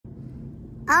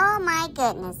Oh my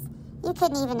goodness. You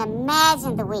couldn't even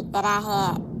imagine the week that I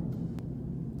had.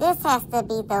 This has to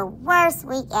be the worst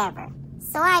week ever.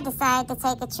 So I decided to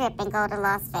take a trip and go to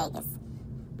Las Vegas.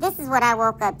 This is what I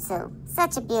woke up to.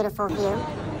 Such a beautiful view.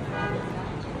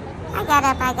 I got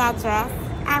up, I got dressed,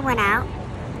 I went out.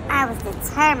 I was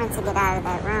determined to get out of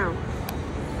that room.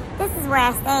 This is where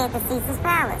I stayed at the Caesars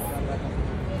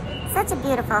Palace. Such a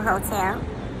beautiful hotel.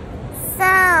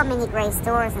 So many great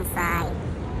stores inside.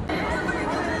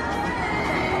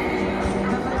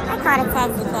 I caught a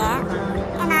taxi cab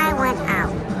and I went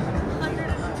out.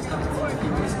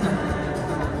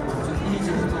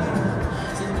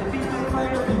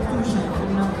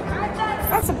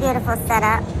 Such a beautiful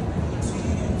setup.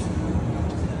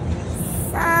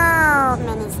 So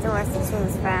many stores to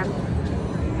choose from.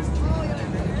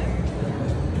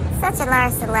 Such a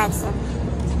large selection.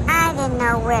 I didn't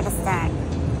know where to start.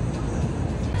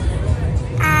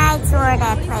 I tore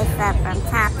that place up from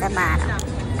top to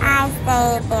bottom. I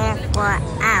stayed there for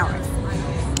hours.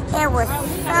 It was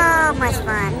so much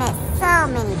fun. Met so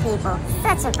many people.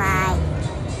 Such a vibe.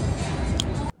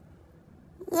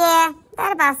 Yeah,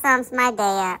 that about sums my day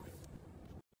up.